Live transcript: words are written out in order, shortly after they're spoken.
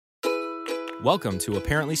Welcome to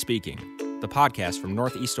Apparently Speaking, the podcast from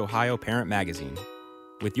Northeast Ohio Parent Magazine,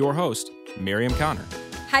 with your host, Miriam Connor.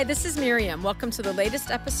 Hi, this is Miriam. Welcome to the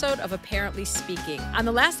latest episode of Apparently Speaking. On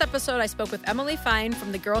the last episode, I spoke with Emily Fine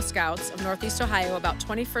from the Girl Scouts of Northeast Ohio about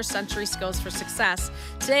 21st century skills for success.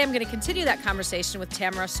 Today, I'm going to continue that conversation with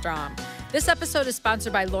Tamara Strom. This episode is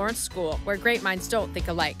sponsored by Lawrence School, where great minds don't think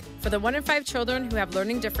alike. For the 1 in 5 children who have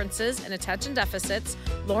learning differences and attention deficits,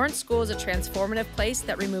 Lawrence School is a transformative place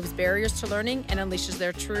that removes barriers to learning and unleashes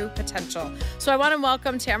their true potential. So I want to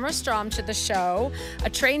welcome Tamara Strom to the show. A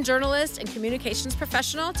trained journalist and communications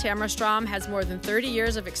professional, Tamara Strom has more than 30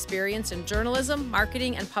 years of experience in journalism,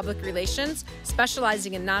 marketing, and public relations,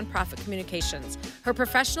 specializing in nonprofit communications. Her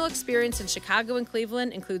professional experience in Chicago and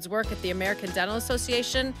Cleveland includes work at the American Dental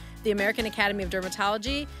Association, the American Academy of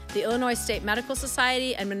Dermatology, the Illinois State Medical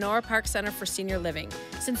Society, and Menora Park Center for Senior Living.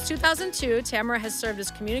 Since 2002, Tamara has served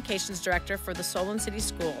as communications director for the Solon City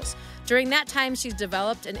Schools. During that time, she's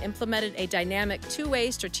developed and implemented a dynamic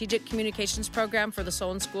two-way strategic communications program for the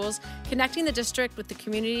Solon Schools, connecting the district with the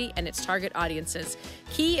community and its target audiences.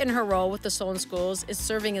 Key in her role with the Solon Schools is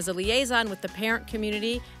serving as a liaison with the parent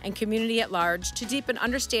community and community at large to deepen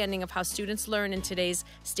understanding of how students learn in today's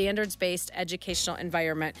standards-based educational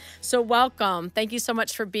environment. So welcome. Thank you so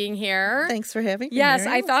much for being here. Thanks for having me. Yes,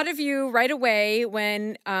 Mary. I thought of you right away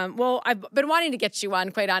when, I've been wanting to get you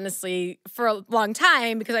on, quite honestly, for a long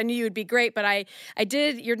time because I knew you would be great. But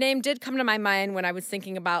your name did come to my mind when I was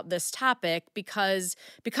thinking about this topic because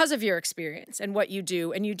of your experience and what you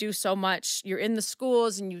do. And you do so much. You're in the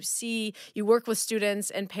schools and you work with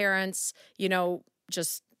students and parents,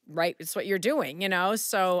 just right. It's what you're doing,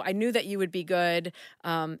 So I knew that you would be good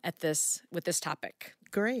with this topic.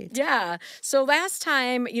 Great. Yeah. So last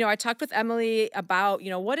time, I talked with Emily about,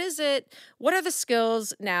 what are the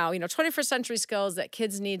skills now, 21st century skills that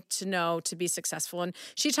kids need to know to be successful. And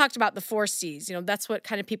she talked about the 4 C's, that's what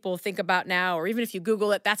kind of people think about now, or even if you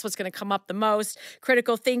Google it, that's what's going to come up the most: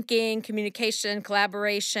 critical thinking, communication,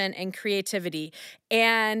 collaboration, and creativity.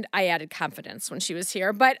 And I added confidence when she was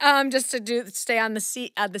here, but just to stay on the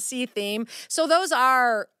C theme. So those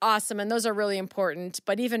are awesome and those are really important.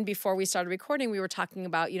 But even before we started recording, we were talking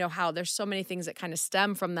about, how there's so many things that kind of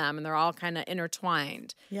stem from them and they're all kind of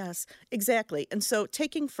intertwined. Yes, exactly. And so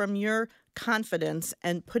taking from your confidence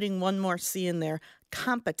and putting one more C in there,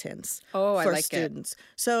 competence for students.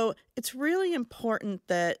 So it's really important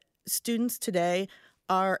that students today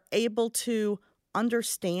are able to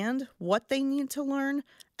understand what they need to learn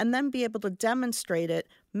and then be able to demonstrate it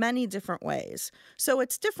many different ways. So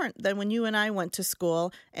it's different than when you and I went to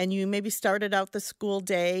school and you maybe started out the school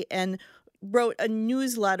day and wrote a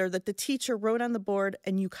newsletter that the teacher wrote on the board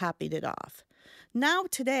and you copied it off. Now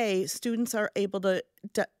today, students are able to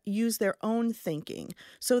use their own thinking.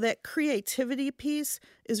 So that creativity piece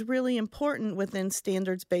is really important within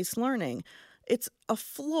standards-based learning. It's a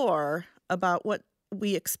floor about what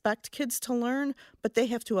we expect kids to learn, but they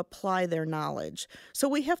have to apply their knowledge. So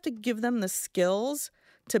we have to give them the skills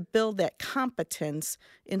to build that competence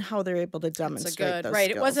in how they're able to demonstrate those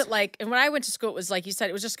right. skills. It wasn't like, and when I went to school, it was like you said,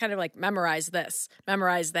 it was just kind of like memorize this,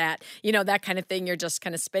 memorize that, that kind of thing. You're just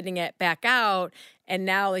kind of spitting it back out. And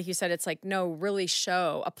now, like you said, it's like, no, really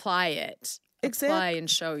apply it. Apply and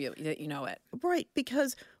show you that you know it. Right,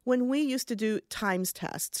 because when we used to do times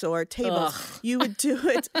tests or tables, you would do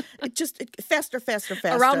it faster.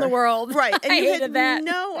 Around the world. Right, and you had that.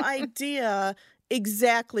 no idea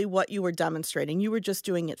exactly what you were demonstrating. You were just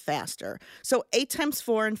doing it faster. So 8 times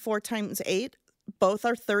 4 and 4 times 8, both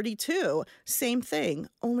are 32. Same thing,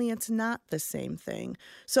 only it's not the same thing.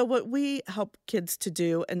 So what we help kids to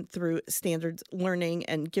do, and through standards learning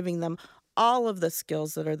and giving them all of the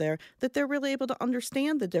skills that are there, that they're really able to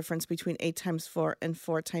understand the difference between 8 times 4 and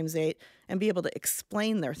 4 times 8 and be able to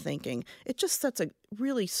explain their thinking. It just sets a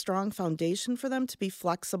really strong foundation for them to be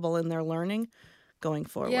flexible in their learning going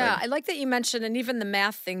forward. Yeah, I like that you mentioned, and even the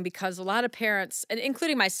math thing, because a lot of parents, and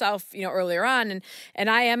including myself, earlier on, and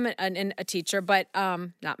I am a teacher, but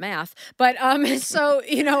not math, but so,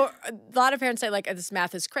 a lot of parents say, like, this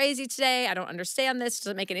math is crazy today. I don't understand this. It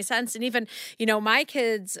doesn't make any sense. And even, my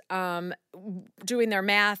kids doing their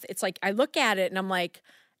math, it's like, I look at it and I'm like,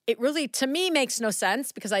 it really, to me, makes no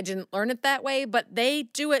sense because I didn't learn it that way, but they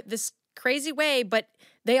do it this crazy way, but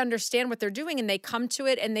they understand what they're doing and they come to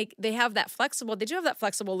it and they have that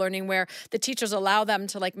flexible learning where the teachers allow them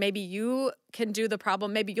to, like, maybe you can do the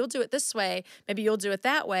problem, maybe you'll do it this way, maybe you'll do it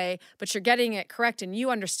that way, but you're getting it correct and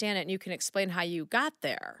you understand it and you can explain how you got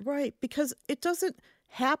there. Right, because it doesn't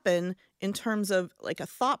happen in terms of like a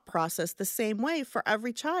thought process the same way for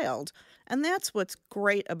every child. And that's what's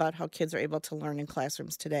great about how kids are able to learn in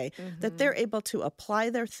classrooms today, that they're able to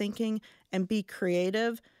apply their thinking and be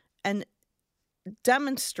creative and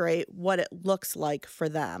demonstrate what it looks like for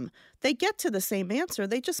them. They get to the same answer.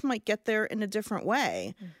 They just might get there in a different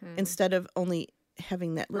way instead of only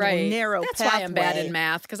having that little narrow That's pathway. why I'm bad in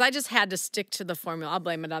math, because I just had to stick to the formula. I'll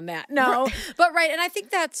blame it on that. No, but and I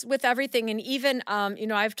think that's with everything. And even,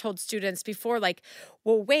 I've told students before, like,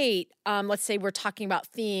 well, wait, let's say we're talking about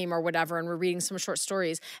theme or whatever, and we're reading some short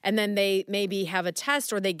stories, and then they maybe have a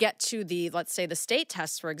test or they get to let's say the state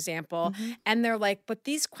test, for example, and they're like, but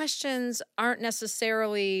these questions aren't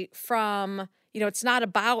necessarily from... it's not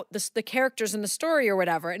about the characters in the story or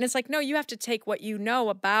whatever. And it's like, no, you have to take what you know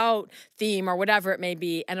about theme or whatever it may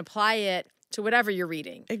be and apply it to whatever you're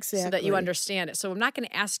reading. Exactly. So that you understand it. So I'm not going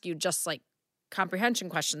to ask you just like comprehension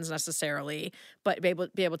questions necessarily, but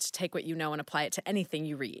be able to take what you know and apply it to anything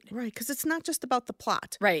you read. Right, because it's not just about the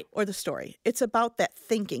plot or the story. It's about that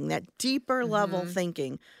thinking, that deeper level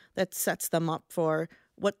thinking that sets them up for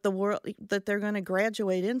what the world that they're going to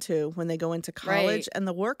graduate into when they go into college and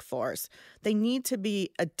the workforce. They need to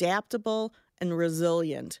be adaptable and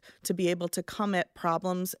resilient to be able to come at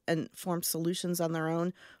problems and form solutions on their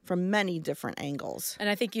own from many different angles. And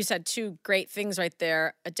I think you said two great things right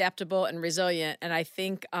there, adaptable and resilient. And I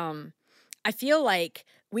think I feel like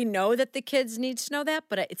we know that the kids need to know that,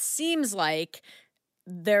 but it seems like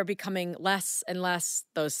they're becoming less and less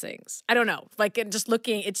those things. I don't know. Like, just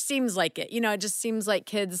looking, it seems like it. It just seems like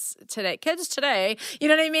kids today, you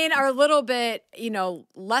know what I mean, are a little bit,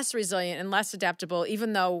 less resilient and less adaptable,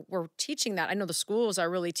 even though we're teaching that. I know the schools are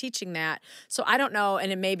really teaching that. So I don't know.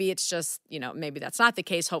 And maybe it's just, maybe that's not the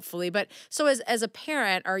case, hopefully. But so as a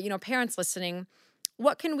parent or, parents listening,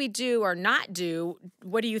 what can we do or not do?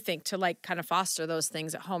 What do you think to like kind of foster those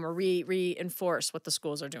things at home or reinforce what the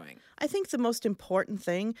schools are doing? I think the most important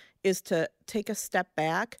thing is to take a step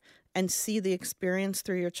back and see the experience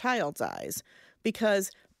through your child's eyes. Because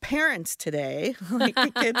parents today, like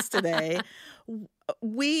the kids today,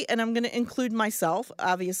 and I'm going to include myself,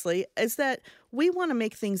 obviously, is that we want to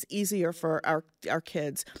make things easier for our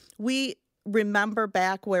kids. We remember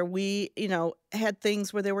back where we, had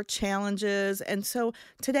things where there were challenges. And so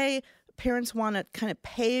today, parents want to kind of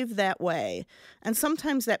pave that way. And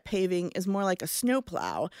sometimes that paving is more like a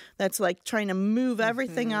snowplow that's like trying to move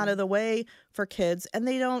everything out of the way for kids. And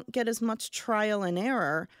they don't get as much trial and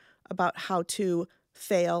error about how to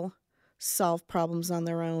fail, solve problems on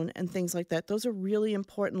their own, and things like that. Those are really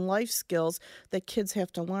important life skills that kids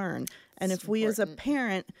have to learn. And if we as a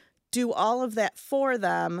parent do all of that for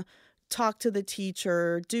them, talk to the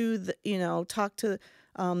teacher, talk to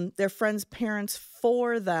their friends' parents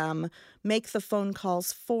for them, make the phone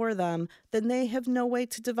calls for them, then they have no way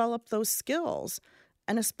to develop those skills.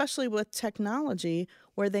 And especially with technology,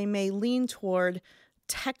 where they may lean toward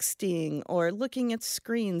texting or looking at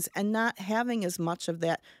screens and not having as much of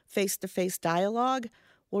that face-to-face dialogue,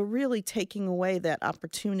 we're really taking away that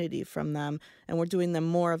opportunity from them, and we're doing them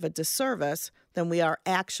more of a disservice than we are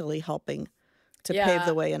actually helping to pave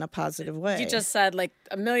the way in a positive way. You just said like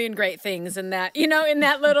a million great things in that, in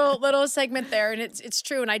that little segment there. And it's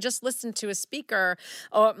true. And I just listened to a speaker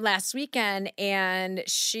last weekend, and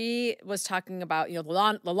she was talking about,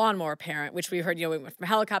 the lawnmower parent, which we heard, we went from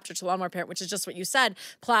helicopter to lawnmower parent, which is just what you said,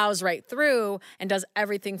 plows right through and does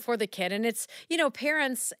everything for the kid. And it's,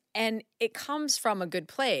 parents, and it comes from a good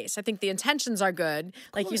place. I think the intentions are good.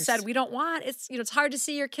 Like you said, we don't want, it's hard to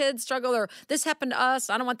see your kids struggle, or this happened to us,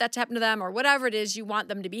 I don't want that to happen to them, or whatever it is. You want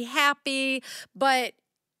them to be happy, but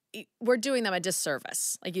we're doing them a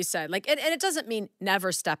disservice, like you said. Like, and it doesn't mean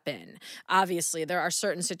never step in. Obviously, there are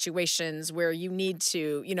certain situations where you need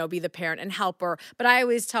to, be the parent and helper. But I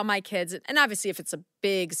always tell my kids, and obviously if it's a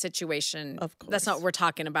big situation, of course, that's not what we're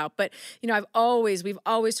talking about. But, we've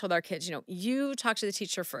always told our kids, you talk to the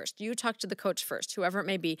teacher first, you talk to the coach first, whoever it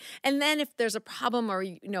may be. And then if there's a problem, or,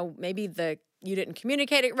 maybe you didn't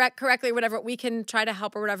communicate it correctly or whatever, we can try to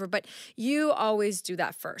help or whatever. But you always do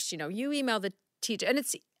that first. You email the teacher, and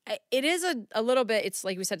it is a little bit, it's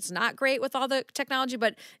like we said, it's not great with all the technology,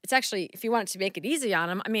 but it's actually, if you want to make it easy on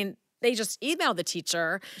them, I mean, they just email the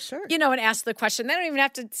teacher, sure, and ask the question. They don't even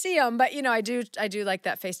have to see them, but, I do like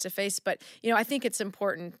that face-to-face. But, I think it's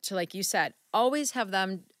important to, like you said, always have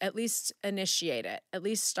them at least initiate it, at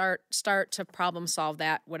least start to problem solve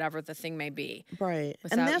that, whatever the thing may be. Right.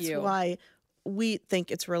 And that's why we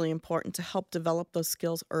think it's really important to help develop those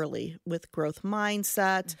skills early with growth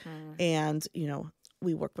mindset and,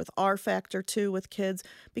 we work with R Factor too with kids,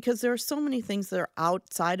 because there are so many things that are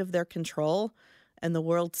outside of their control. and the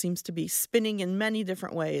world seems to be spinning in many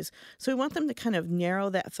different ways. So we want them to kind of narrow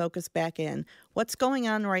that focus back in. What's going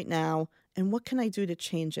on right now, and what can I do to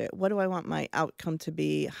change it? What do I want my outcome to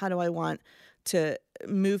be? How do I want to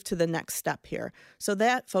move to the next step here? So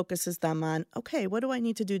that focuses them on, okay, what do I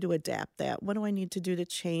need to do to adapt that? What do I need to do to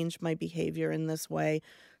change my behavior in this way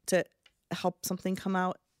to help something come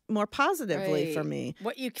out more positively for me?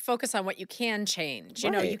 What you focus on, what you can change.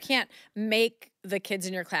 You know, you can't make the kids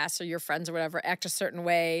in your class or your friends or whatever act a certain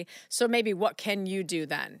way. So maybe what can you do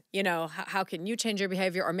then? You know, how can you change your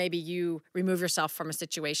behavior? Or maybe you remove yourself from a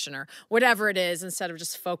situation or whatever it is, instead of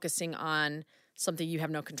just focusing on something you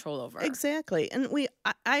have no control over. Exactly. And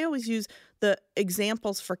I always use the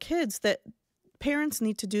examples for kids that parents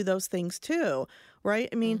need to do those things too, right?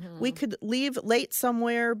 I mean, we could leave late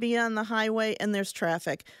somewhere, be on the highway, and there's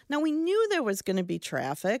traffic. Now, we knew there was going to be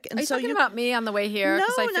traffic. And are you talking about me on the way here?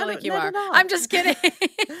 Because I feel like you are. No. I'm just kidding.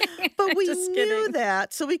 But we knew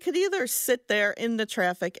that. So we could either sit there in the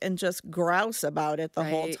traffic and just grouse about it the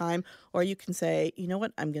whole time, or you can say, you know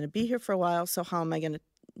what, I'm going to be here for a while, so how am I going to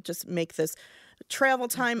just make this travel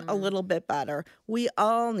time a little bit better? We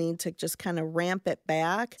all need to just kind of ramp it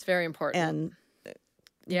back. It's very important.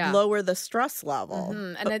 And lower the stress level.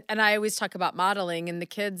 And I always talk about modeling, and the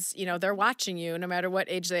kids, you know, they're watching you no matter what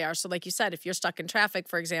age they are. So like you said, if you're stuck in traffic,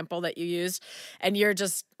 for example, that you used, and you're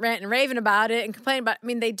just ranting and raving about it and complaining about, I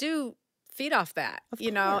mean, they do feed off that, you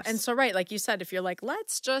know? And so, right, like you said, if you're like,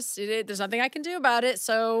 let's just, there's nothing I can do about it,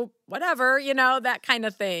 so whatever, you know, that kind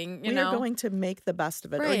of thing, you know? We are going to make the best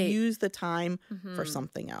of it or use the time for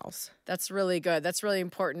something else. That's really good. That's really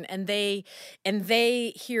important. And they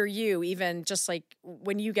hear you, even just like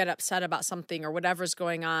when you get upset about something or whatever's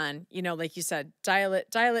going on, you know, like you said, dial it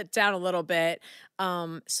down a little bit,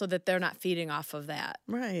 so that they're not feeding off of that.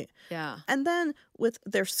 Right. Yeah. And then with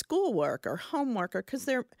their schoolwork or homework, or because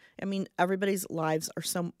everybody's lives are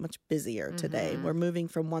so much busier today. We're moving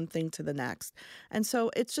from one thing to the next. And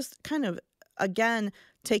so it's just kind of, again,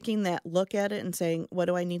 taking that look at it and saying, what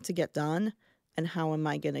do I need to get done? And how am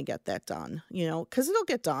I going to get that done? You know, because it'll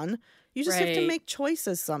get done. You just have to make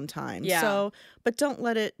choices sometimes. Yeah. So, but don't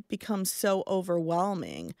let it become so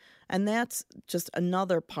overwhelming. And that's just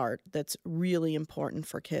another part that's really important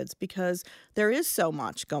for kids, because there is so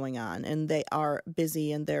much going on and they are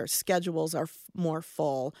busy and their schedules are more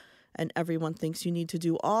full. And everyone thinks you need to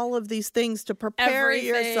do all of these things to prepare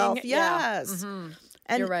yourself. Yes. Yeah.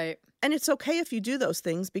 And, you're right. And it's okay if you do those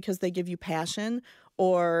things because they give you passion,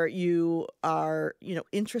 or you are, you know,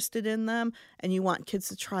 interested in them and you want kids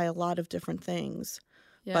to try a lot of different things.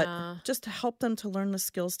 Yeah. But just to help them to learn the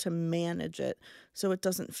skills to manage it so it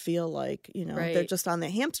doesn't feel like, you know, they're just on the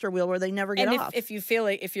hamster wheel where they never get off. And if you feel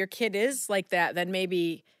like if your kid is like that, then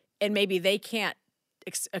maybe they can't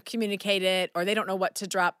communicate it, or they don't know what to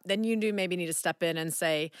drop, then you do maybe need to step in and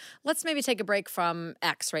say, let's maybe take a break from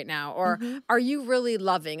X right now. Or are you really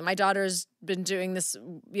loving? My daughter's been doing this,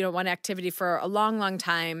 you know, one activity for a long, long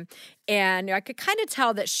time. And I could kind of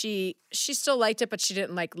tell that she still liked it, but she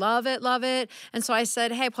didn't like love it. And so I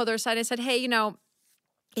said, hey, I pulled her aside. I said, hey, you know,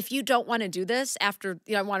 if you don't want to do this after,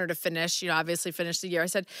 you know, I want her to finish, you know, obviously finish the year. I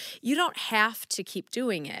said, you don't have to keep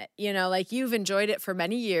doing it. You know, like you've enjoyed it for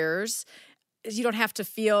many years. You don't have to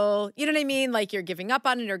feel, you know what I mean? Like you're giving up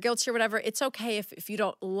on it or guilty or whatever. It's okay if you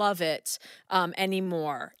don't love it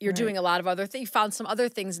anymore. You're doing a lot of other things. You found some other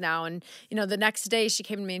things now. And, you know, the next day she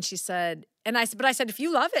came to me and she said, but I said, if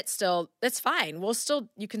you love it still, that's fine.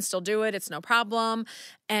 You can still do it. It's no problem.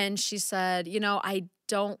 And she said, you know, I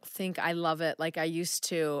don't think I love it like I used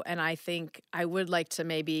to. And I think I would like to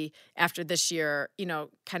maybe after this year, you know,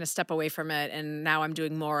 kind of step away from it. And now I'm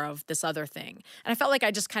doing more of this other thing. And I felt like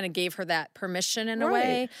I just kind of gave her that permission in a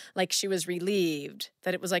way, like she was relieved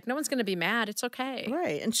that it was like, no one's going to be mad. It's okay.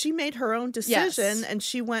 Right. And she made her own decision and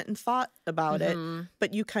she went and thought about it.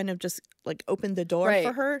 But you kind of just like opened the door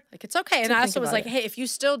for her. Like, it's okay. And I also was like, hey, if you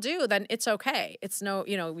still do, then it's okay. It's no,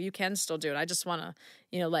 you know, you can still do it. I just want to,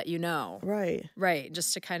 you know, let you know. Right. Right.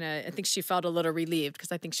 Just to kind of, I think she felt a little relieved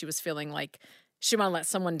because I think she was feeling like she want to let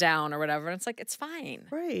someone down or whatever. And it's like, it's fine.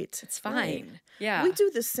 Right. It's fine. Right. Yeah. We do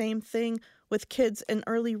the same thing with kids in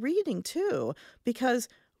early reading too, because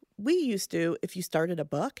we used to, if you started a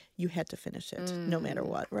book, you had to finish it no matter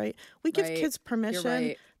what, right? We give kids permission. You're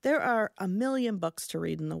right. There are a million books to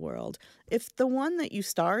read in the world. If the one that you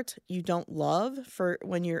start you don't love for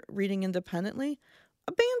when you're reading independently,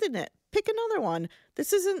 abandon it. Pick another one.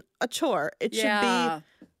 This isn't a chore. It should be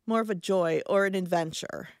more of a joy or an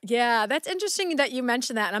adventure. Yeah, that's interesting that you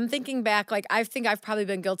mentioned that. And I'm thinking back, like, I think I've probably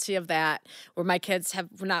been guilty of that, where my kids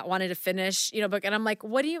have not wanted to finish, book. And I'm like,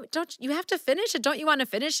 don't you have to finish it? Don't you want to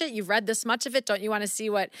finish it? You've read this much of it. Don't you want to see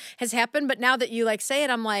what has happened? But now that you say it,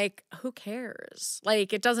 I'm like, who cares?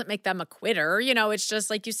 Like, it doesn't make them a quitter. It's just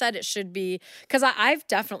like you said, it should be, because I've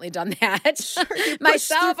definitely done that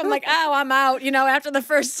myself. I'm like, oh, I'm out, after the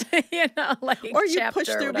first, or you chapter push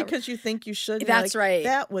through because you think you should. That's right.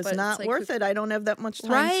 That was not worth it. I don't have that much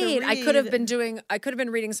time to read. I could have been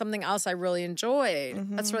reading something else I really enjoyed.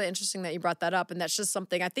 Mm-hmm. That's really interesting that you brought that up. And that's just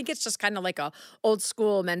something, I think it's just kind of like a old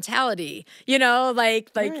school mentality,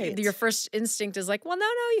 right. Your first instinct is like, well, no,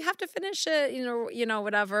 you have to finish it,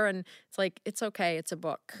 whatever. And it's like, it's okay. It's a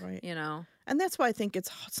book, right. And that's why I think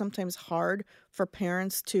it's sometimes hard for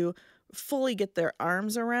parents to fully get their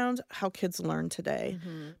arms around how kids learn today,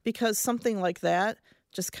 because something like that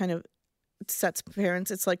just kind of sets parents,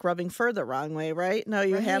 it's like rubbing fur the wrong way, right? No,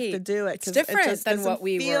 you have to do it. It's different it than what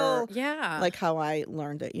we were. Yeah. Like how I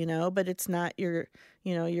learned it, but it's not your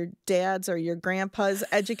dad's or your grandpa's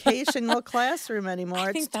educational classroom anymore.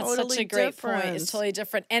 I think it's that's totally such a great different. point. It's totally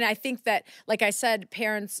different. And I think that, like I said,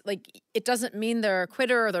 parents, it doesn't mean they're a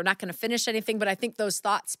quitter or they're not going to finish anything, but I think those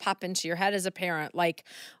thoughts pop into your head as a parent, like,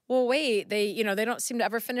 well, wait, they don't seem to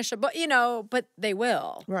ever finish a book, but they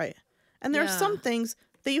will. Right. And there are some things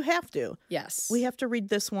that you have to. Yes. We have to read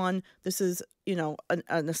this one. This is, an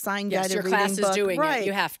assigned guided reading book. Yes, your class is doing it.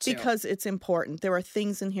 You have to. Because it's important. There are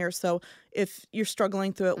things in here. So if you're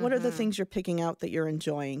struggling through it, what are the things you're picking out that you're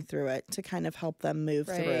enjoying through it to kind of help them move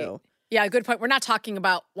through? Yeah, good point. We're not talking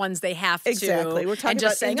about ones they have to. Exactly. We're talking and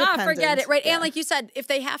just about saying, forget it. Right. Yeah. And like you said, if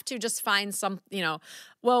they have to, just find some,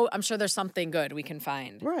 well, I'm sure there's something good we can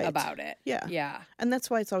find about it. Yeah. Yeah. And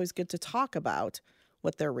that's why it's always good to talk about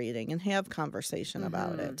what they're reading and have conversation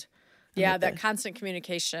about it. Yeah, that constant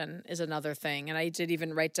communication is another thing. And I did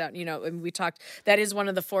even write down, and we talked, that is one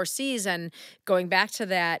of the 4 C's. And going back to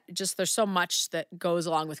that, just there's so much that goes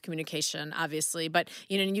along with communication, obviously. But,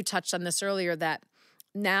 and you touched on this earlier, that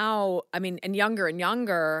now, and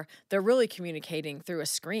younger, they're really communicating through a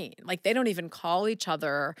screen. Like, they don't even call each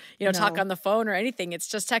other, talk on the phone or anything. It's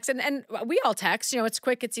just text. And we all text, it's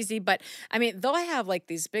quick, it's easy. But, they'll have like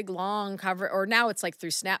these big, long or now it's like through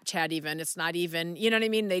Snapchat even. It's not even, you know what I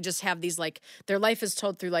mean? They just have these, like, their life is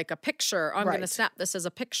told through like a picture. I'm going to snap this as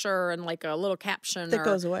a picture and like a little caption. That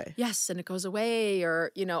goes away. Yes, and it goes away,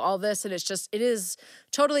 or, all this. And it is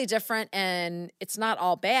totally different, and it's not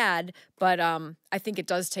all bad. But I think it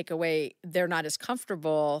does take away, they're not as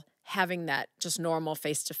comfortable having that just normal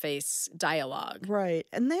face-to-face dialogue. Right.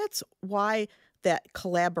 And that's why that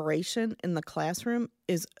collaboration in the classroom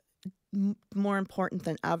is more important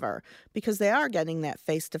than ever, because they are getting that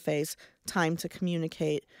face-to-face time to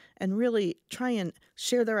communicate and really try and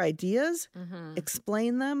share their ideas,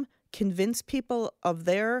 explain them, convince people of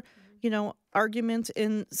their, argument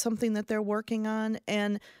in something that they're working on.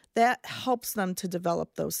 And that helps them to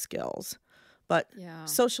develop those skills. But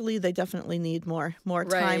socially, they definitely need more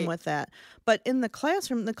time with that. But in the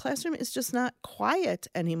classroom is just not quiet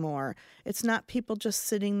anymore. It's not people just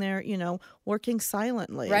sitting there, working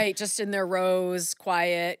silently. Right, just in their rows,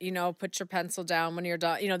 quiet, put your pencil down when you're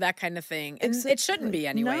done, that kind of thing. And it shouldn't be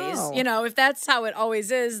anyways. No. If that's how it always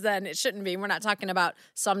is, then it shouldn't be. We're not talking about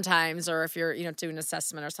sometimes, or if you're, doing an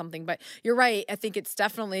assessment or something. But you're right. I think it's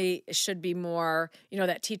definitely should be more,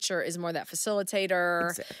 that teacher is more that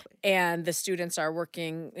facilitator. Exactly. And the students are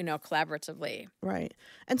working, collaboratively. Right.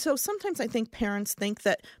 And so sometimes I think parents think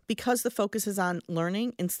that because the focus is on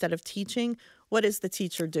learning instead of teaching, what is the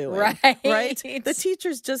teacher doing? Right? The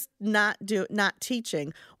teacher's just not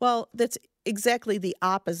teaching. Well, that's exactly the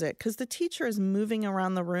opposite, because the teacher is moving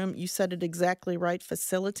around the room. You said it exactly right,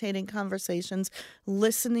 facilitating conversations,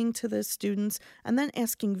 listening to the students, and then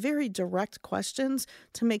asking very direct questions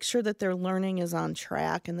to make sure that their learning is on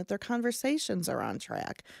track and that their conversations are on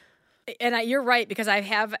track. And you're right, because I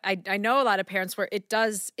know a lot of parents where it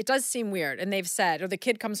does seem weird, and they've said, or the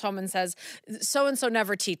kid comes home and says, so-and-so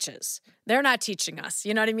never teaches. They're not teaching us.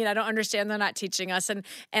 You know what I mean? I don't understand. They're not teaching us. And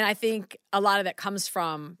I think a lot of that comes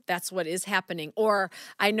from that's what is happening. Or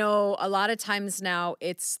I know a lot of times now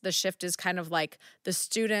the shift is kind of like the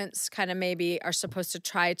students kind of maybe are supposed to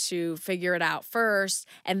try to figure it out first,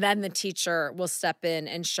 and then the teacher will step in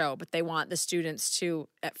and show. But they want the students to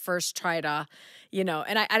at first try to,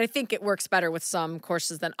 and I think it works better with some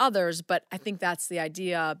courses than others, but I think that's the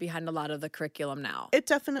idea behind a lot of the curriculum now. It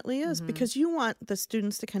definitely is, because you want the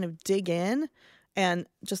students to kind of dig in and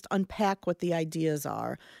just unpack what the ideas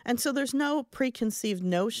are. And so there's no preconceived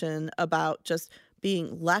notion about just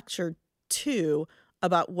being lectured to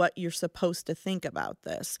about what you're supposed to think about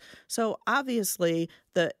this. So obviously,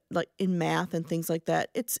 like in math and things like that,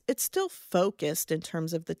 it's still focused in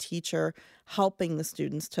terms of the teacher helping the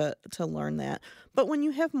students to learn that. But when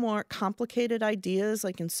you have more complicated ideas,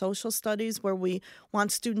 like in social studies, where we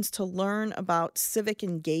want students to learn about civic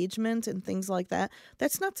engagement and things like that,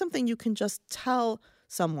 that's not something you can just tell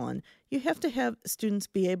someone. You have to have students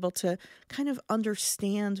be able to kind of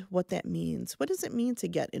understand what that means. What does it mean to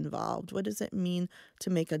get involved? What does it mean to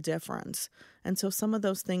make a difference? And so some of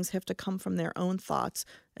those things have to come from their own thoughts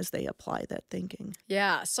as they apply that thinking.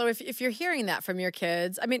 Yeah. So if you're hearing that from your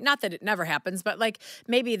kids, I mean, not that it never happens, but like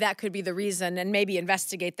maybe that could be the reason, and maybe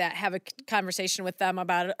investigate that, have a conversation with them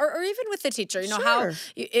about it, or even with the teacher. You know, Sure.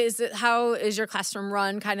 how is your classroom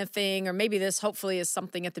run kind of thing? Or maybe this hopefully is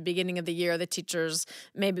something at the beginning of the year the teachers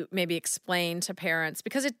maybe explain to parents,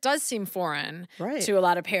 because it does seem foreign to a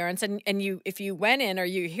lot of parents. And if you went in or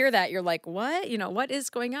you hear that, you're like, what? You know, what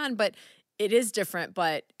is going on? But it is different,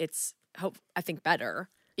 but it's I think better.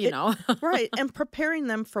 Right. And preparing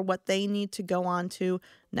them for what they need to go on to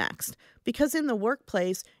next. Because in the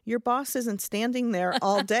workplace, your boss isn't standing there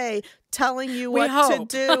all day telling you what to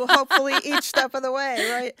do, hopefully each step of the way,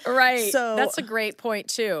 right? Right. So that's a great point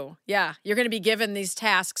too. Yeah. You're going to be given these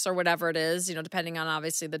tasks or whatever it is, depending on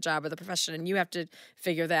obviously the job or the profession, and you have to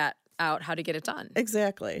figure that out, how to get it done.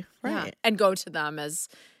 Exactly. Right. Yeah. And go to them as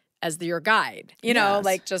your guide,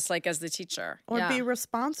 like just like as the teacher. Or be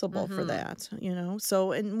responsible for that,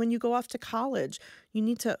 So, and when you go off to college, you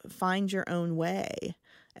need to find your own way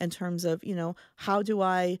in terms of, how do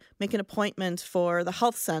I make an appointment for the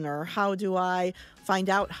health center? How do I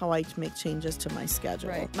find out how I make changes to my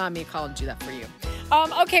schedule? Right. Mommy will call and do that for you.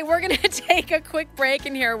 Okay, we're going to take a quick break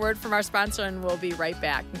and hear a word from our sponsor, and we'll be right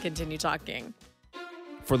back and continue talking.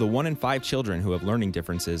 For the 1 in 5 children who have learning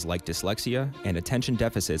differences like dyslexia and attention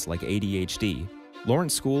deficits like ADHD,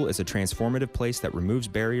 Lawrence School is a transformative place that removes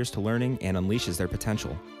barriers to learning and unleashes their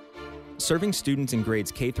potential. Serving students in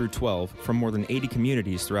grades K through 12 from more than 80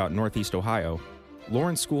 communities throughout Northeast Ohio,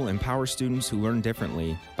 Lawrence School empowers students who learn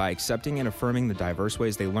differently by accepting and affirming the diverse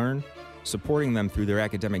ways they learn, supporting them through their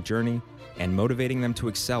academic journey, and motivating them to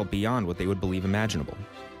excel beyond what they would believe imaginable.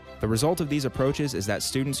 The result of these approaches is that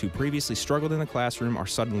students who previously struggled in the classroom are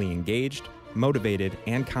suddenly engaged, motivated,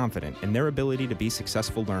 and confident in their ability to be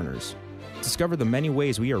successful learners. Discover the many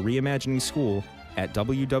ways we are reimagining school at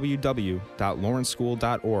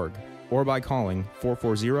www.lawrenceschool.org or by calling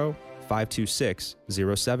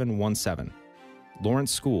 440-526-0717.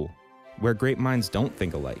 Lawrence School, where great minds don't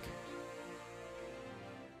think alike.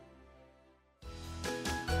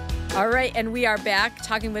 All right, and we are back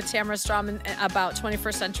talking with Tamara Strom about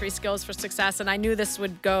 21st century skills for success. And I knew it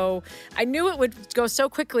would go so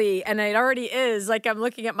quickly, and it already is. Like, I'm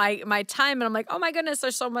looking at my time, and I'm like, oh my goodness,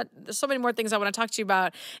 there's so many more things I want to talk to you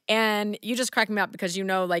about. And you just crack me up because you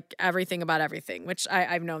know like everything about everything, which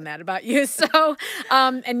I've known that about you. So,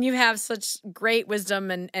 and you have such great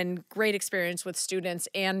wisdom and great experience with students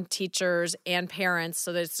and teachers and parents.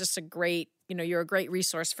 So there's just a great, you're a great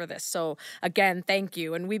resource for this. So again, thank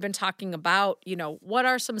you. And we've been talking about, what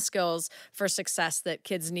are some skills for success that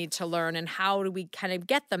kids need to learn, and how do we kind of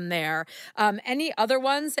get them there? Any other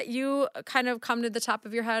ones that you kind of come to the top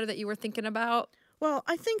of your head that you were thinking about? Well,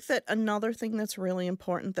 I think that another thing that's really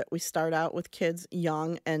important that we start out with kids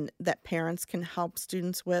young and that parents can help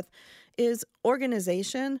students with is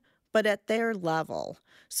organization, but at their level.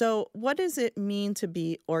 So what does it mean to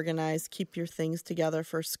be organized, keep your things together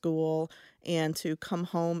for school, and to come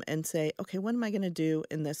home and say, okay, what am I going to do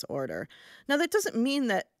in this order? Now, that doesn't mean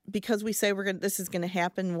that because we say this is going to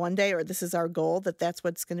happen one day, or this is our goal, that's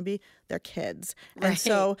what it's going to be. They're kids. Right. And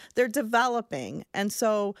so they're developing. And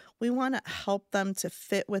so we want to help them to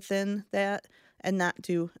fit within that and not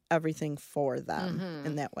do everything for them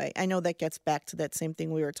in that way. I know that gets back to that same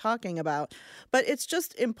thing we were talking about, but it's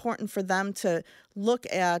just important for them to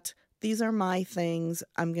look at, these are my things.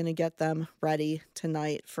 I'm going to get them ready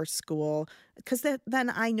tonight for school, because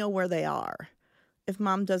then I know where they are. If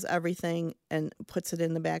mom does everything and puts it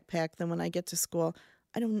in the backpack, then when I get to school,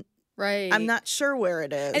 I'm not sure where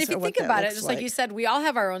it is. And if you think about it, just like you said, we all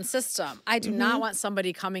have our own system. I do not want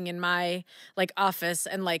somebody coming in my office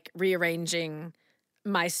and rearranging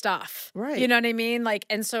my stuff. Right. You know what I mean?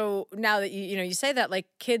 And so now that you say that,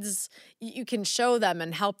 kids, you can show them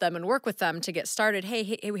and help them and work with them to get started. Hey,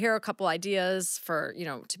 here are a couple ideas for,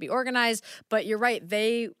 to be organized. But you're right,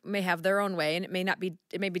 they may have their own way, and it may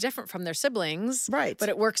be different from their siblings. Right. But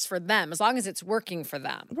it works for them as long as it's working for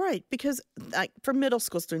them. Right. Because for middle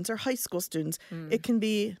school students or high school students, it can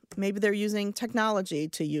be, maybe they're using technology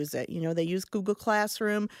to use it. They use Google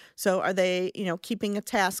Classroom. So are they, keeping a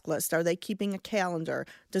task list? Are they keeping a calendar?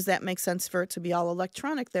 calendar. Does that make sense for it to be all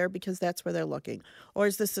electronic there because that's where they're looking? Or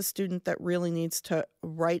is this a student that really needs to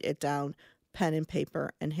write it down, pen and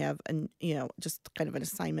paper, and have just kind of an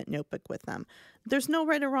assignment notebook with them? There's no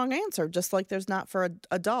right or wrong answer, just like there's not for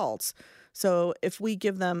adults. So if we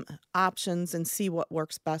give them options and see what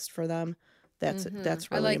works best for them, that's really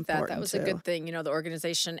important. I like that. That was a good thing, the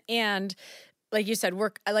organization. And like you said,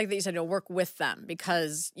 I like that you said, work with them,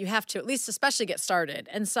 because you have to at least especially get started.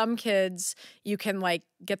 And some kids, you can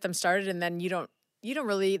get them started and then you don't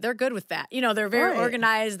really, they're good with that. They're very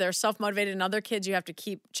organized, they're self-motivated, and other kids you have to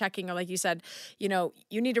keep checking. Or like you said, you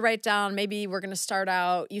need to write down, maybe we're going to start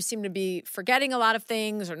out, you seem to be forgetting a lot of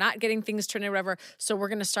things or not getting things turned in or whatever. So we're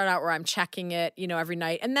going to start out where I'm checking it, every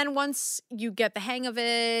night. And then once you get the hang of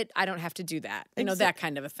it, I don't have to do that, that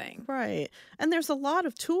kind of a thing. Right. And there's a lot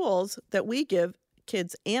of tools that we give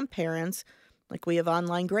kids and parents. Like we have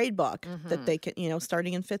online gradebook that they can,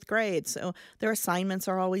 starting in 5th grade. So their assignments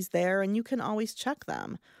are always there and you can always check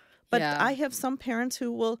them. But I have some parents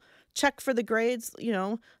who will check for the grades,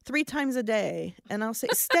 3 times a day. And I'll say,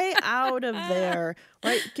 stay out of there,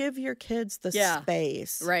 right? Give your kids the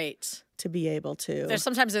space. Right. To be able to. There's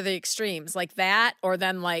sometimes the extremes like that, or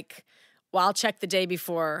then I'll check the day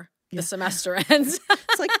before the semester ends.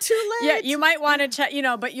 It's too late. Yeah, you might want to check,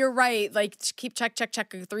 but you're right. Keep check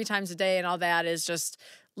 3 times a day and all that is just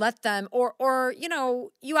let them, or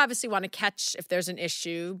you obviously want to catch if there's an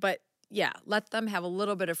issue, but let them have a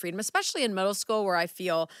little bit of freedom, especially in middle school where I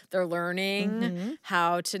feel they're learning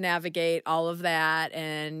how to navigate all of that.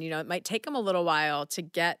 And, it might take them a little while to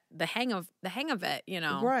get the hang of it,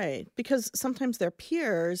 Right. Because sometimes their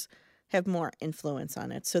peers have more influence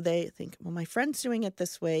on it. So they think, well, my friend's doing it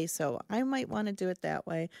this way, so I might want to do it that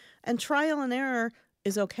way. And trial and error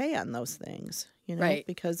is okay on those things, right?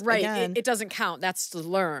 Because again, it doesn't count. That's to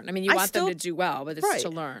learn. I mean, you want them to do well, but it's to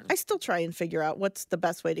learn. I still try and figure out what's the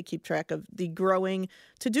best way to keep track of the growing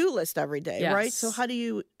to-do list every day, right? So how do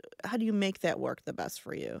you make that work the best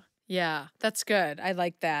for you? Yeah, that's good. I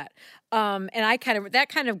like that. And that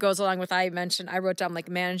kind of goes along with, I wrote down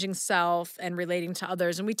managing self and relating to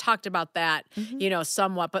others. And we talked about that,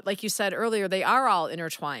 somewhat. But like you said earlier, they are all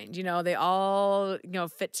intertwined. They all,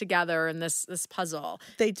 fit together in this puzzle.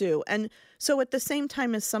 They do. And so at the same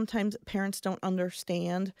time as sometimes parents don't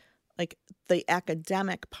understand the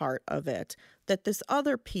academic part of it, that this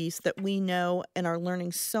other piece that we know and are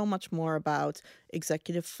learning so much more about,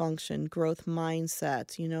 executive function, growth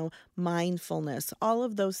mindset, mindfulness, all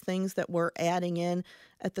of those things that we're adding in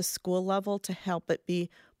at the school level to help it be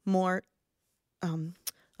more,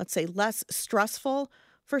 let's say, less stressful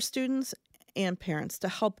for students and parents, to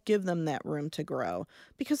help give them that room to grow.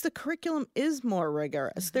 Because the curriculum is more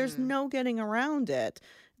rigorous. There's no getting around it.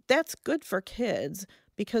 That's good for kids,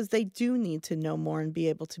 because they do need to know more and be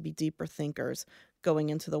able to be deeper thinkers going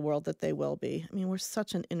into the world that they will be. I mean, we're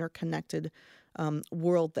such an interconnected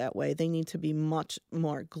world that way. They need to be much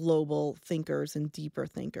more global thinkers and deeper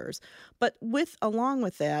thinkers. But along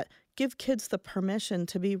with that, give kids the permission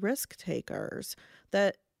to be risk takers,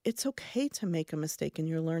 that it's okay to make a mistake in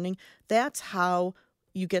your learning. That's how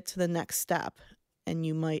you get to the next step, and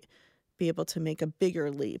you might be able to make a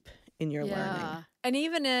bigger leap in your learning. And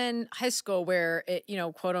even in high school where it,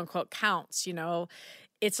 quote unquote counts,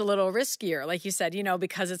 it's a little riskier, like you said,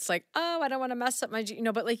 because it's I don't want to mess up my,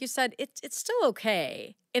 but like you said, it's still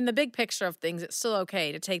okay. In the big picture of things, it's still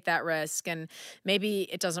okay to take that risk. And maybe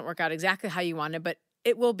it doesn't work out exactly how you wanted, but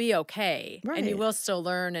it will be okay. Right. And you will still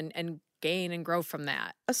learn and gain and grow from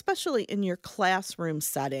that. Especially in your classroom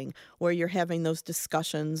setting where you're having those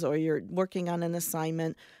discussions or you're working on an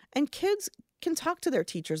assignment, and kids can talk to their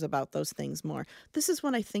teachers about those things more. This is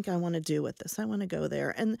what I think I want to do with this. I want to go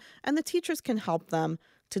there. And the teachers can help them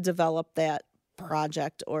to develop that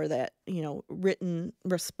project or that, written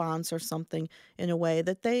response or something in a way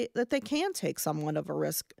that they can take somewhat of a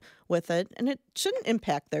risk with it. And it shouldn't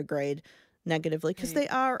impact their grade negatively because they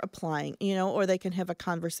are applying, or they can have a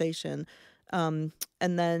conversation and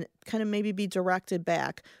then kind of maybe be directed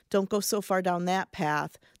back. Don't go so far down that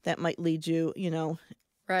path that might lead you,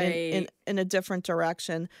 in a different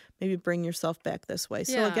direction. Maybe bring yourself back this way.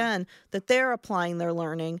 So again, that they're applying their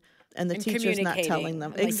learning and the teacher's not telling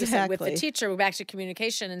them. Like exactly. You said, with the teacher, we're back to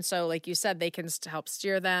communication. And so like you said, they can help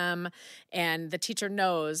steer them, and the teacher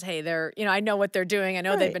knows, hey, they're, I know what they're doing. I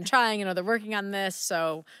know they've been trying, they're working on this.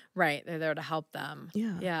 So they're there to help them.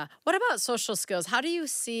 Yeah. What about social skills? What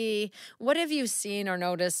have you seen or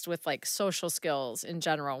noticed with social skills in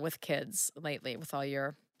general with kids lately with all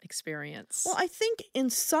your experience? Well, I think in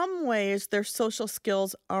some ways their social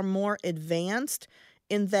skills are more advanced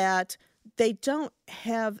in that they don't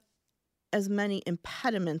have as many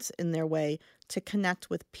impediments in their way to connect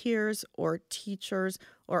with peers or teachers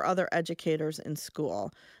or other educators in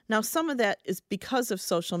school. Now, some of that is because of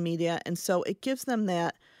social media, and so it gives them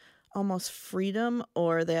that almost freedom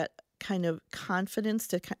or that kind of confidence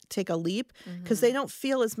to take a leap because they don't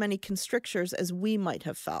feel as many constrictures as we might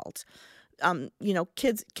have felt.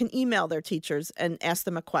 Kids can email their teachers and ask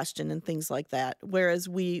them a question and things like that, whereas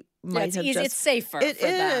we might have it's safer. It for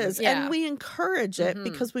is, them. Yeah. and we encourage it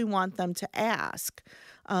because we want them to ask.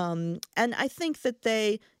 And I think that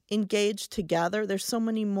they engage together. There's so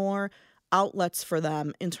many more outlets for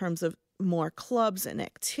them in terms of more clubs and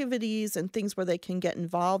activities and things where they can get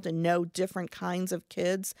involved and know different kinds of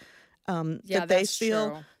kids that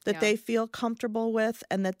they feel comfortable with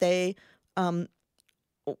and that they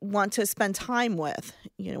want to spend time with,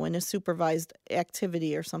 in a supervised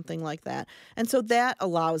activity or something like that. And so that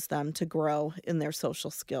allows them to grow in their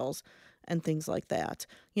social skills and things like that.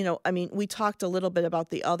 We talked a little bit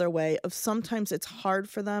about the other way of sometimes it's hard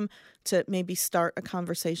for them to maybe start a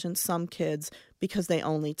conversation, some kids, because they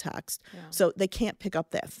only text. Yeah. So they can't pick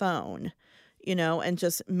up that phone, and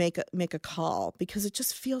just make a call because it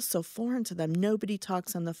just feels so foreign to them. Nobody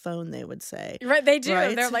talks on the phone, they would say. Right, they do.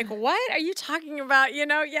 Right? They're like, what are you talking about? Yeah,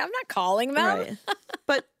 I'm not calling them. Right.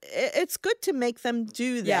 But it's good to make them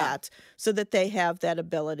do that so that they have that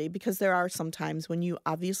ability because there are some times when you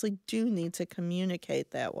obviously do need to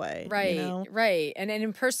communicate that way. Right, right. And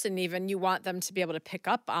in person even, you want them to be able to pick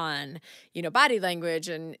up on, body language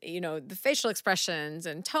and, the facial expressions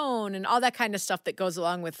and tone and all that kind of stuff that goes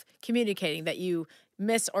along with communicating that you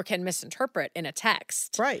miss or can misinterpret in a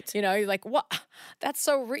text. Right. You're like, what? That's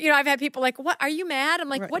so, I've had people like, what? Are you mad? I'm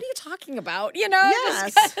like, what are you talking about?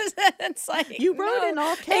 Yes. It's like, you wrote in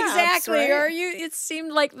all caps. Exactly. Right? Or it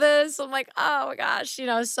seemed like this. I'm like, oh my gosh,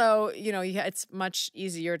 so, it's much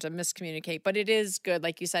easier to miscommunicate, but it is good.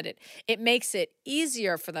 Like you said, it makes it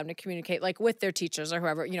easier for them to communicate like with their teachers or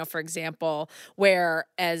whoever, for example,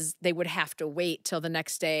 whereas they would have to wait till the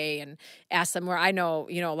next day and ask them where I know,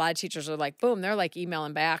 a lot of teachers are like, boom, they're like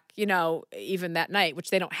emailing back, even that night, which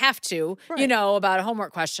they don't have to, about a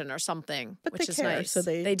homework question or something, but which they is care, nice. So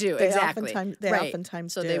they do, exactly.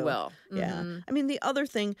 Oftentimes so do. They will. Yeah. I mean, the other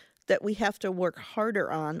thing that we have to work harder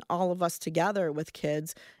on, all of us together with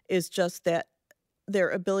kids, is just that their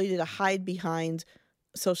ability to hide behind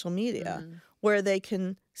social media, where they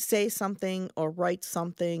can say something or write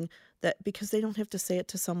something that because they don't have to say it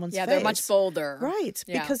to someone's face. Yeah, they're much bolder. Right,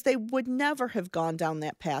 because they would never have gone down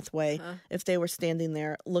that pathway if they were standing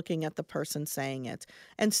there looking at the person saying it.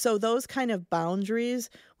 And so those kind of boundaries,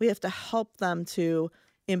 we have to help them to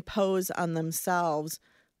impose on themselves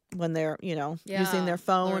when they're, using their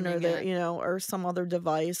phone or their, or some other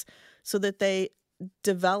device so that they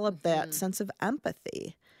develop that sense of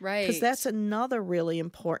empathy. Right. Because that's another really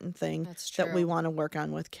important thing that we want to work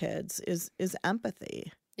on with kids is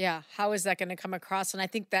empathy. Yeah. How is that going to come across? And I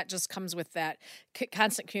think that just comes with that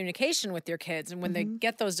constant communication with your kids. And when they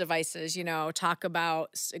get those devices, talk about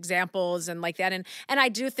examples and like that. And I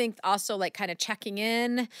do think also like kind of checking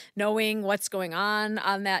in, knowing what's going on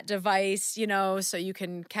that device, so you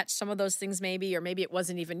can catch some of those things maybe, or maybe it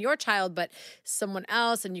wasn't even your child, but someone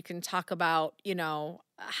else. And you can talk about,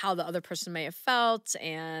 how the other person may have felt.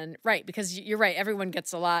 And because you're right, everyone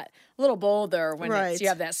gets a little bolder when you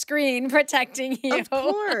have that screen protecting you. Of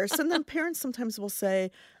course. And then parents sometimes will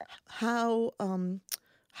say, how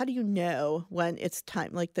do you know when it's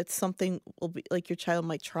time? Like that something will be like your child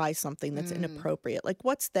might try something that's inappropriate. Like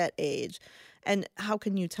what's that age? And how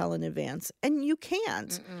can you tell in advance? And you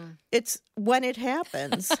can't. It's when it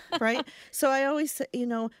happens, right? So I always say,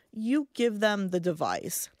 you give them the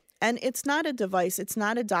device. And it's not a device. It's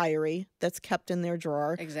not a diary that's kept in their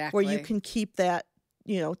drawer. Exactly. Where you can keep that,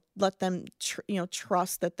 let them,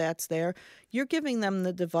 trust that that's there. You're giving them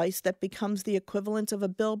the device that becomes the equivalent of a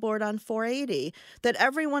billboard on 480 that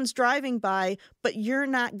everyone's driving by, but you're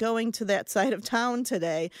not going to that side of town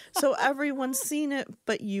today. So everyone's seen it,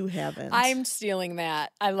 but you haven't. I'm stealing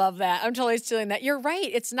that. I love that. I'm totally stealing that. You're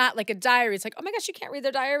right. It's not like a diary. It's like, oh my gosh, you can't read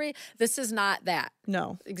their diary. This is not that.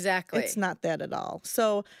 No. Exactly. It's not that at all.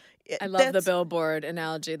 So I love the billboard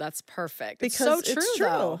analogy. That's perfect. Because it's so true,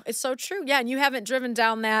 though. It's so true. Yeah, and you haven't driven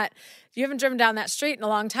down that street in a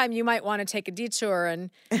long time. You might want to take a detour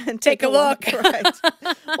and take a look. Right.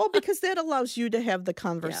 Well, because that allows you to have the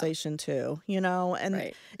conversation too,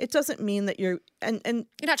 and it doesn't mean that you're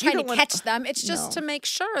not trying to catch them. It's just to make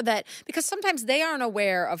sure that, because sometimes they aren't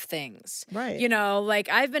aware of things. Right. Like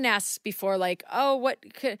I've been asked before, like, oh, what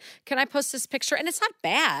can I post this picture? And it's not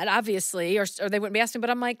bad, obviously, or they wouldn't be asking, but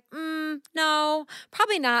I'm like, no,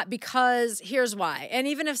 probably not, because here's why. And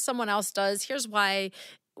even if someone else does, here's why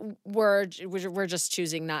we're just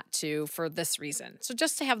choosing not to for this reason. So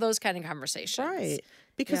just to have those kind of conversations. Right.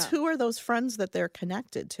 Because who are those friends that they're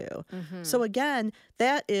connected to? So again,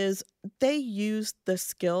 that is, they use the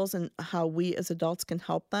skills and how we as adults can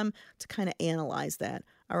help them to kind of analyze that.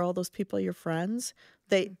 Are all those people your friends?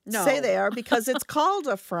 They say they are because it's called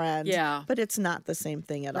a friend. Yeah. But it's not the same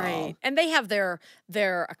thing at all. And they have their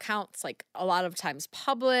accounts like a lot of times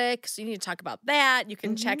public. So you need to talk about that. You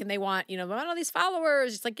can check, and they want, want all these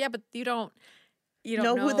followers. It's like, yeah, but you don't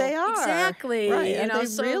know who they are. Exactly. Right. Are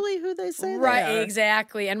they really who they say they are? Right,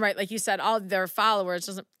 exactly. And like you said, all their followers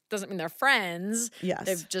doesn't mean they're friends. Yes.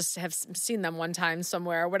 They've just have seen them one time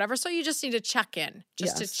somewhere or whatever. So you just need to check in.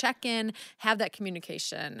 To check in, have that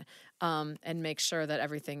communication, and make sure that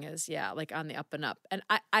everything is, like on the up and up. And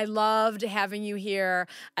I loved having you here.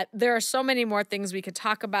 There are so many more things we could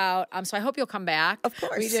talk about. So I hope you'll come back. Of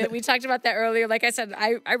course. We talked about that earlier. Like I said,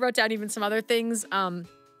 I wrote down even some other things.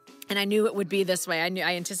 And I knew it would be this way.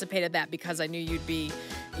 I anticipated that because I knew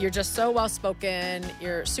you're just so well-spoken.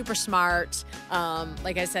 You're super smart.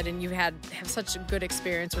 Like I said, and you have such a good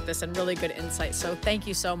experience with this and really good insight. So thank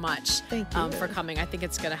you so much for coming. I think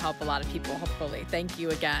it's going to help a lot of people, hopefully. Thank you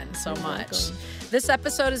again so much. Welcome. This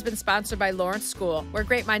episode has been sponsored by Lawrence School, where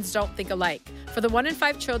great minds don't think alike. For the 1 in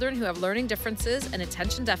 5 children who have learning differences and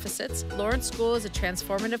attention deficits, Lawrence School is a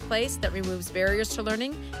transformative place that removes barriers to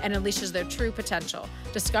learning and unleashes their true potential.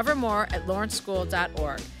 Discover more at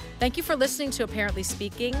lawrenceschool.org. Thank you for listening to Apparently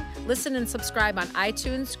Speaking. Listen and subscribe on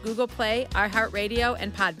iTunes, Google Play, iHeartRadio,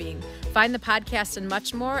 and Podbean. Find the podcast and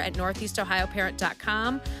much more at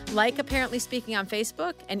northeastohioparent.com. Like Apparently Speaking on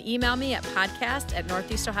Facebook and email me at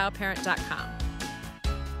podcast@northeastohioparent.com.